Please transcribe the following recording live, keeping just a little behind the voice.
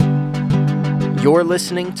You're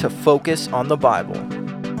listening to Focus on the Bible.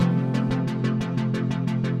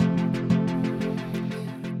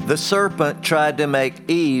 The serpent tried to make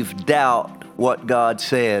Eve doubt what God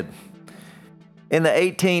said. In the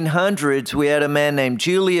 1800s, we had a man named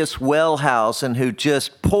Julius Wellhausen who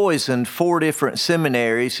just poisoned 4 different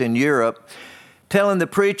seminaries in Europe, telling the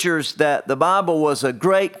preachers that the Bible was a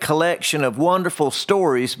great collection of wonderful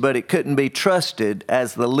stories, but it couldn't be trusted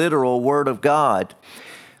as the literal Word of God.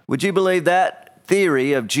 Would you believe that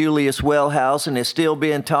theory of Julius Wellhausen is still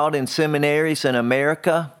being taught in seminaries in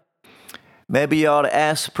America? Maybe you ought to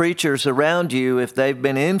ask preachers around you if they've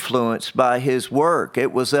been influenced by his work.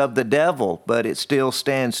 It was of the devil, but it still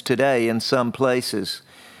stands today in some places.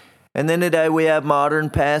 And then today we have modern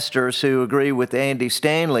pastors who agree with Andy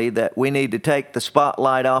Stanley that we need to take the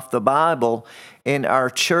spotlight off the Bible in our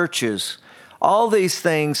churches. All these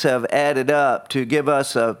things have added up to give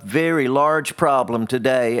us a very large problem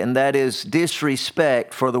today, and that is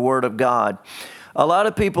disrespect for the Word of God. A lot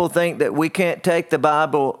of people think that we can't take the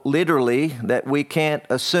Bible literally, that we can't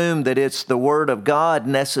assume that it's the Word of God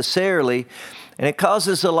necessarily, and it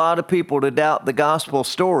causes a lot of people to doubt the gospel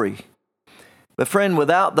story. But friend,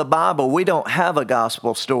 without the Bible, we don't have a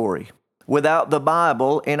gospel story. Without the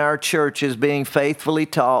Bible in our churches being faithfully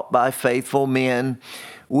taught by faithful men,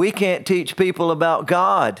 we can't teach people about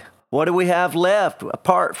God. What do we have left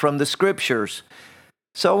apart from the Scriptures?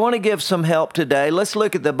 So I want to give some help today. Let's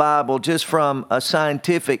look at the Bible just from a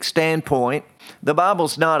scientific standpoint. The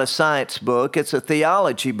Bible's not a science book, it's a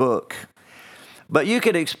theology book. But you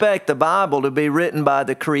could expect the Bible to be written by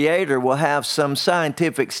the Creator will have some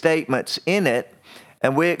scientific statements in it.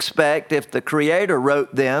 And we expect if the Creator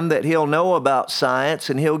wrote them that He'll know about science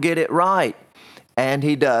and He'll get it right. And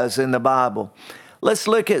He does in the Bible. Let's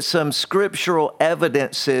look at some scriptural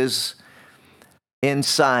evidences in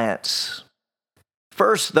science.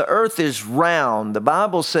 First, the earth is round. The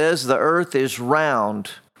Bible says the earth is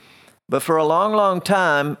round. But for a long, long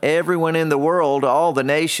time, everyone in the world, all the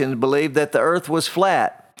nations, believed that the earth was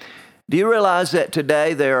flat. Do you realize that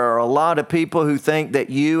today there are a lot of people who think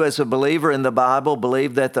that you, as a believer in the Bible,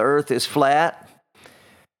 believe that the earth is flat?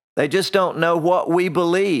 They just don't know what we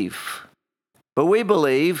believe. But we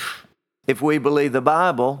believe, if we believe the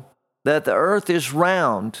Bible, that the earth is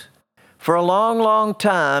round. For a long, long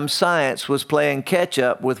time, science was playing catch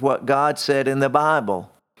up with what God said in the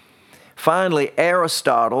Bible. Finally,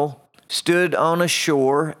 Aristotle stood on a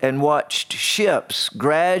shore and watched ships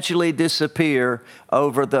gradually disappear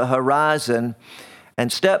over the horizon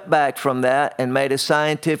and stepped back from that and made a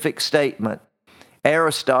scientific statement.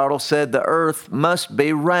 Aristotle said the earth must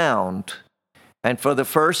be round. And for the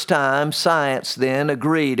first time, science then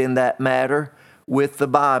agreed in that matter with the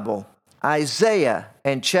Bible. Isaiah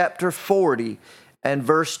in chapter 40 and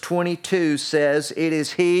verse 22 says, "It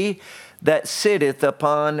is He that sitteth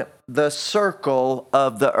upon the circle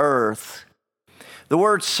of the earth." The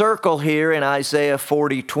word circle here in Isaiah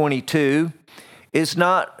 40:22 is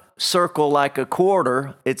not circle like a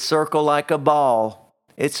quarter, it's circle like a ball.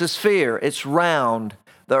 It's a sphere, it's round.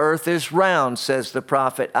 The earth is round, says the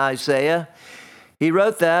prophet Isaiah. He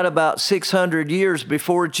wrote that about 600 years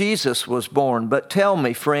before Jesus was born. But tell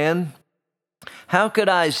me, friend, how could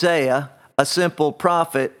Isaiah, a simple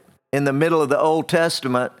prophet in the middle of the Old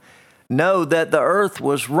Testament, know that the earth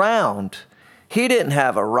was round? He didn't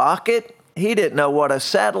have a rocket. He didn't know what a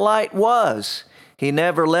satellite was. He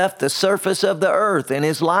never left the surface of the earth in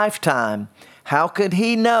his lifetime. How could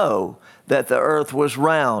he know that the earth was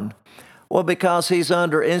round? Well, because he's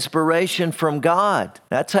under inspiration from God.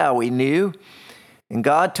 That's how he knew. And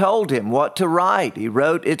God told him what to write. He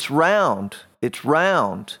wrote, "It's round, it's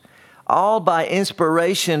round," all by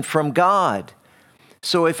inspiration from God.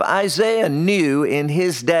 So if Isaiah knew in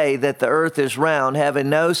his day that the earth is round, having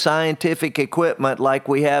no scientific equipment like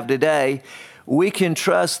we have today, we can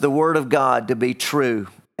trust the Word of God to be true.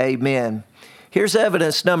 Amen. Here's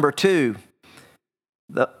evidence number 2.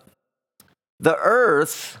 The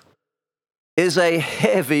earth is a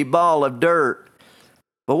heavy ball of dirt.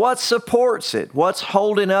 But what supports it? What's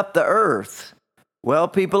holding up the earth? Well,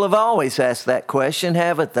 people have always asked that question,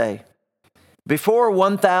 haven't they? Before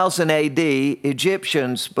 1000 AD,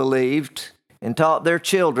 Egyptians believed and taught their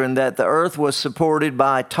children that the earth was supported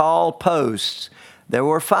by tall posts. There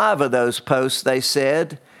were 5 of those posts, they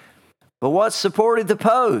said. But what supported the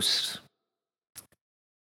posts?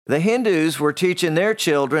 The Hindus were teaching their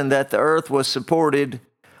children that the earth was supported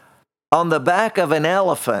on the back of an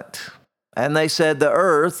elephant. And they said the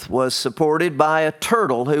earth was supported by a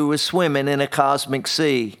turtle who was swimming in a cosmic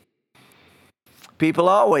sea. People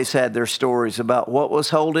always had their stories about what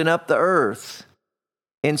was holding up the earth.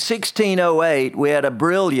 In 1608, we had a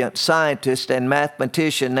brilliant scientist and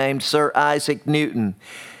mathematician named Sir Isaac Newton.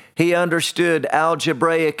 He understood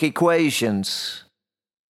algebraic equations.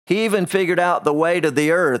 He even figured out the weight of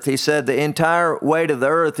the earth. He said the entire weight of the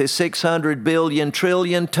earth is 600 billion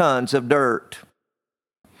trillion tons of dirt.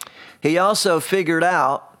 He also figured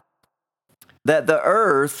out that the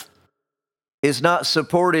earth is not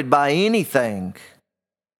supported by anything.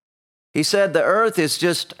 He said the earth is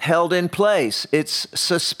just held in place. It's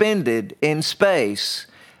suspended in space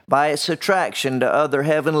by its attraction to other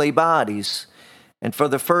heavenly bodies. And for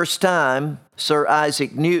the first time, Sir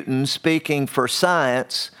Isaac Newton, speaking for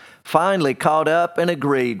science, finally caught up and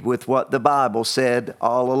agreed with what the Bible said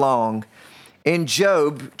all along. In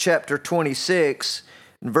Job chapter 26,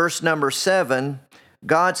 verse number 7,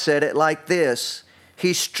 God said it like this: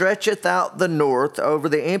 He stretcheth out the north over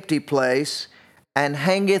the empty place, and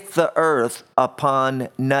hangeth the earth upon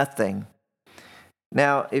nothing.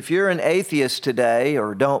 Now, if you're an atheist today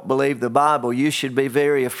or don't believe the Bible, you should be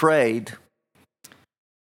very afraid,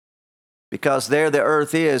 because there the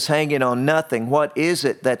earth is hanging on nothing. What is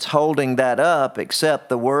it that's holding that up except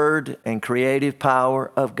the word and creative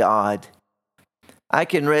power of God? I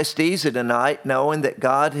can rest easy tonight knowing that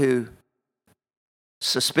God, who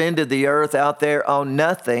suspended the earth out there on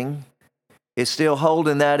nothing, is still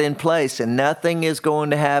holding that in place, and nothing is going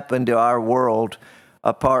to happen to our world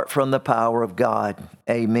apart from the power of God.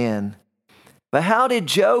 Amen. But how did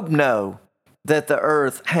Job know that the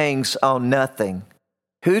earth hangs on nothing?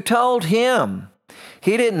 Who told him?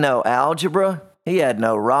 He didn't know algebra. He had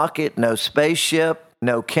no rocket, no spaceship,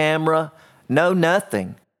 no camera, no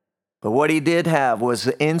nothing. But what he did have was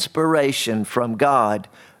the inspiration from God,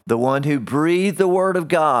 the one who breathed the word of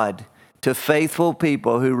God to faithful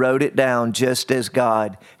people who wrote it down just as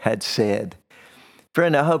God had said.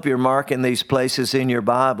 Friend, I hope you're marking these places in your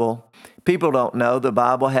Bible. People don't know the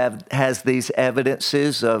Bible has these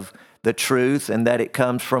evidences of the truth and that it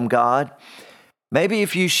comes from God. Maybe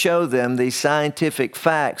if you show them these scientific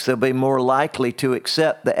facts, they'll be more likely to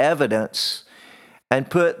accept the evidence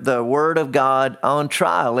and put the Word of God on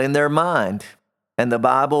trial in their mind. And the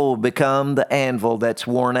Bible will become the anvil that's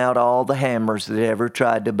worn out all the hammers that ever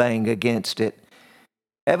tried to bang against it.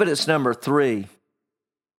 Evidence number 3.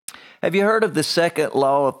 Have you heard of the second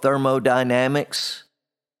law of thermodynamics?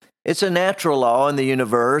 It's a natural law in the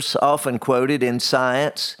universe, often quoted in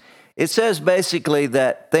science. It says basically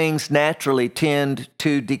that things naturally tend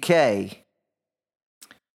to decay.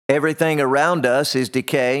 Everything around us is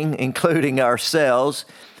decaying, including ourselves.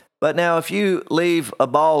 But now, if you leave a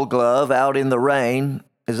ball glove out in the rain,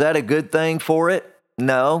 is that a good thing for it?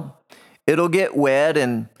 No. It'll get wet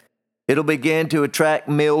and it'll begin to attract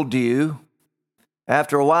mildew.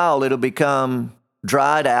 After a while, it'll become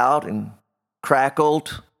dried out and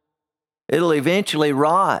crackled. It'll eventually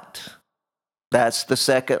rot. That's the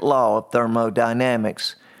second law of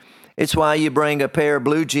thermodynamics. It's why you bring a pair of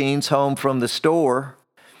blue jeans home from the store,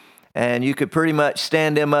 and you could pretty much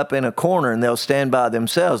stand them up in a corner and they'll stand by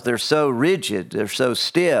themselves. They're so rigid, they're so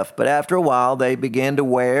stiff. But after a while, they begin to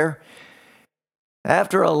wear.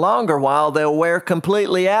 After a longer while, they'll wear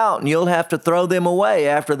completely out, and you'll have to throw them away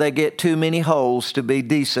after they get too many holes to be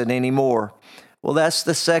decent anymore. Well, that's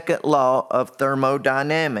the second law of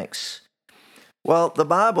thermodynamics. Well, the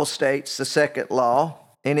Bible states the second law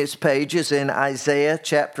in its pages in Isaiah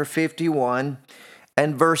chapter 51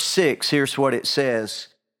 and verse 6. Here's what it says: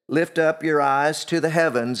 Lift up your eyes to the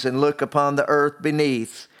heavens and look upon the earth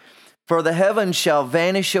beneath. For the heavens shall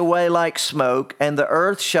vanish away like smoke, and the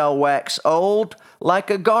earth shall wax old like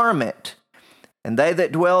a garment. And they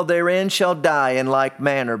that dwell therein shall die in like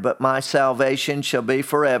manner, but my salvation shall be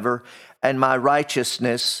forever, and my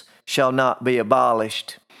righteousness shall not be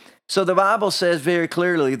abolished. So the Bible says very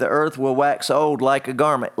clearly the earth will wax old like a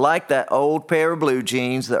garment. Like that old pair of blue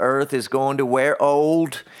jeans, the earth is going to wear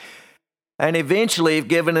old. And eventually, if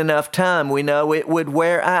given enough time, we know it would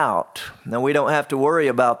wear out. Now, we don't have to worry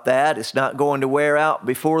about that. It's not going to wear out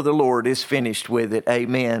before the Lord is finished with it.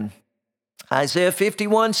 Amen. Isaiah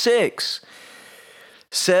 51:6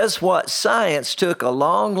 says what science took a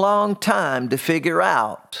long, long time to figure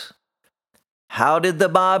out. How did the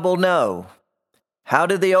Bible know? How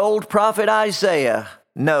did the old prophet Isaiah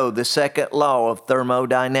know the second law of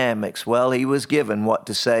thermodynamics? Well, he was given what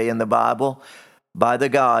to say in the Bible by the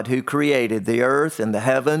God who created the earth and the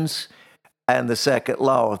heavens and the second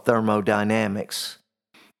law of thermodynamics.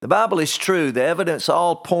 The Bible is true. The evidence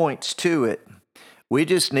all points to it. We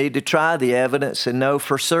just need to try the evidence and know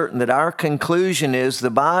for certain that our conclusion is the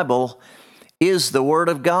Bible is the Word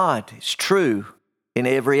of God. It's true in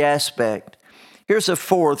every aspect. Here's a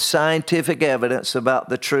fourth scientific evidence about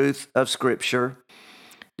the truth of Scripture.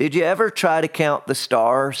 Did you ever try to count the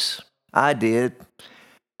stars? I did.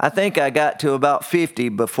 I think I got to about 50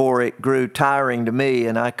 before it grew tiring to me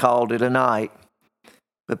and I called it a night.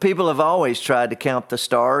 But people have always tried to count the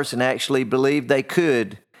stars and actually believed they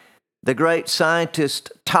could. The great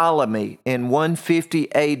scientist Ptolemy in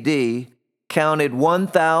 150 AD counted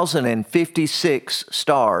 1,056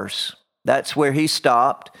 stars. That's where he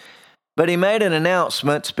stopped. But he made an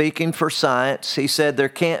announcement speaking for science. He said there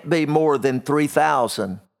can't be more than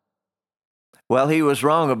 3,000. Well, he was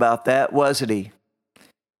wrong about that, wasn't he?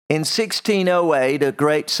 In 1608, a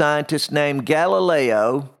great scientist named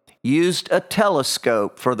Galileo used a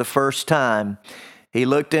telescope for the first time. He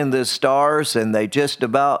looked into the stars and they just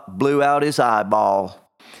about blew out his eyeball.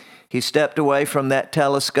 He stepped away from that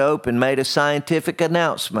telescope and made a scientific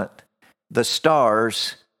announcement. The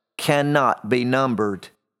stars cannot be numbered.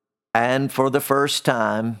 And for the first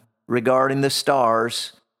time, regarding the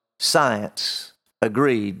stars, science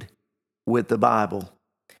agreed with the Bible.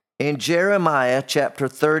 In Jeremiah chapter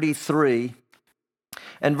 33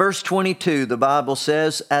 and verse 22, the Bible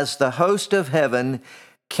says, "As the host of heaven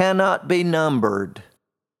cannot be numbered."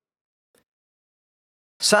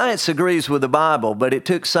 Science agrees with the Bible, but it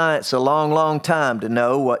took science a long, long time to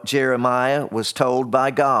know what Jeremiah was told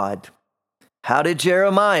by God. How did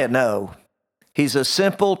Jeremiah know? He's a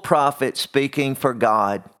simple prophet speaking for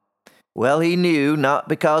God. Well, he knew not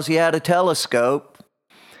because he had a telescope,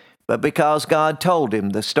 but because God told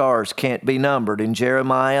him the stars can't be numbered. And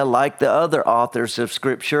Jeremiah, like the other authors of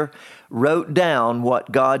Scripture, wrote down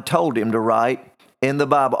what God told him to write in the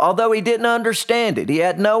Bible. Although he didn't understand it, he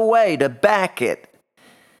had no way to back it.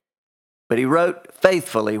 But he wrote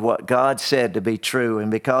faithfully what God said to be true. And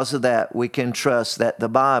because of that, we can trust that the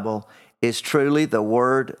Bible is truly the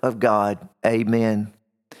Word of God. Amen.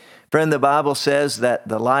 Friend, the Bible says that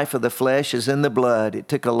the life of the flesh is in the blood. It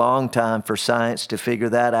took a long time for science to figure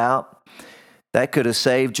that out. That could have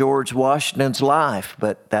saved George Washington's life,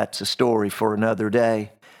 but that's a story for another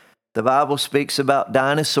day. The Bible speaks about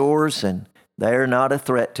dinosaurs, and they are not a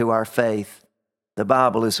threat to our faith. The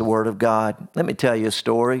Bible is the Word of God. Let me tell you a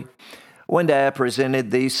story. One day I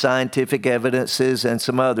presented these scientific evidences and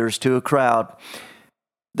some others to a crowd.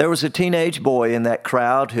 There was a teenage boy in that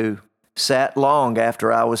crowd who sat long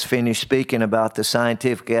after I was finished speaking about the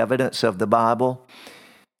scientific evidence of the Bible.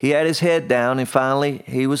 He had his head down, and finally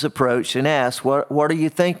he was approached and asked, What are you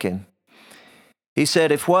thinking? He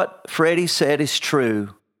said, if what Freddie said is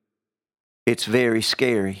true, it's very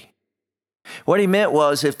scary. What he meant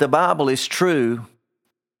was, if the Bible is true,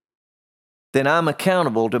 then I'm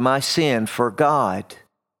accountable to my sin for God.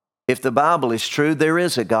 If the Bible is true, there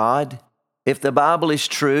is a God. If the Bible is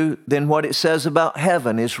true, then what it says about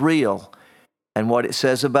heaven is real, and what it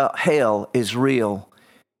says about hell is real.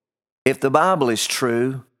 If the Bible is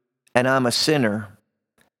true, and I'm a sinner,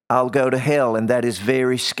 I'll go to hell, and that is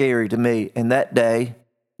very scary to me. And that day,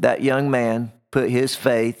 that young man put his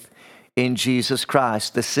faith in Jesus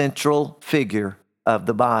Christ, the central figure of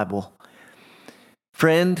the Bible.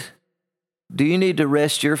 Friend, do you need to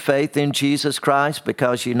rest your faith in Jesus Christ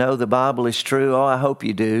because you know the Bible is true? Oh, I hope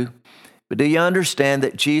you do. But do you understand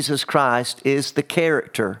that Jesus Christ is the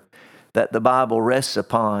character that the Bible rests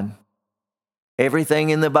upon?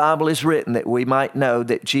 Everything in the Bible is written that we might know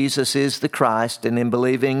that Jesus is the Christ, and in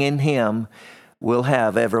believing in Him, we'll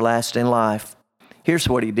have everlasting life. Here's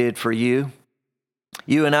what He did for you.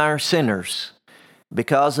 You and I are sinners.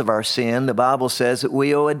 Because of our sin, the Bible says that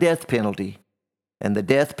we owe a death penalty, and the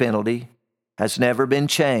death penalty has never been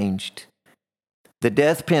changed. The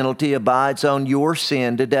death penalty abides on your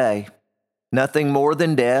sin today. Nothing more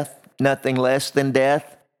than death, nothing less than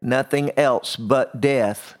death, nothing else but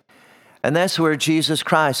death. And that's where Jesus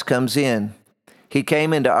Christ comes in. He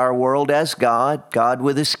came into our world as God, God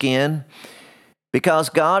with a skin, because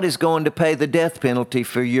God is going to pay the death penalty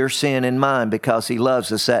for your sin and mine because He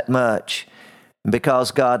loves us that much. And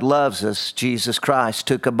because God loves us, Jesus Christ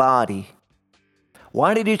took a body.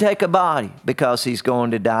 Why did He take a body? Because He's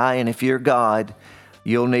going to die, and if you're God,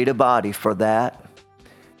 you'll need a body for that.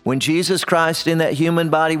 When Jesus Christ in that human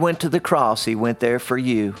body went to the cross, He went there for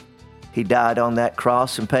you. He died on that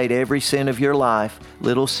cross and paid every sin of your life,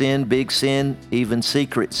 little sin, big sin, even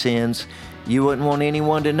secret sins. You wouldn't want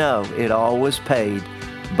anyone to know. It all was paid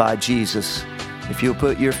by Jesus. If you'll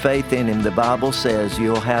put your faith in Him, the Bible says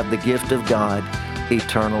you'll have the gift of God,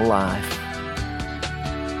 eternal life.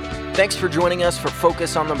 Thanks for joining us for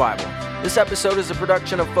Focus on the Bible. This episode is a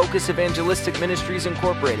production of Focus Evangelistic Ministries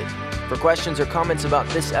Incorporated. For questions or comments about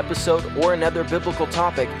this episode or another biblical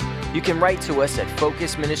topic, you can write to us at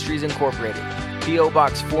Focus Ministries Incorporated, P.O.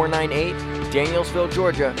 Box 498, Danielsville,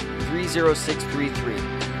 Georgia 30633.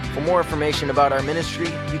 For more information about our ministry,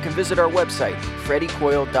 you can visit our website,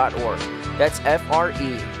 freddycoyle.org. That's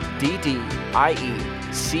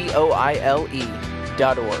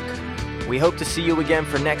FREDDIECOILE.org. We hope to see you again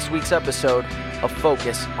for next week's episode of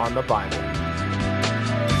Focus on the Bible.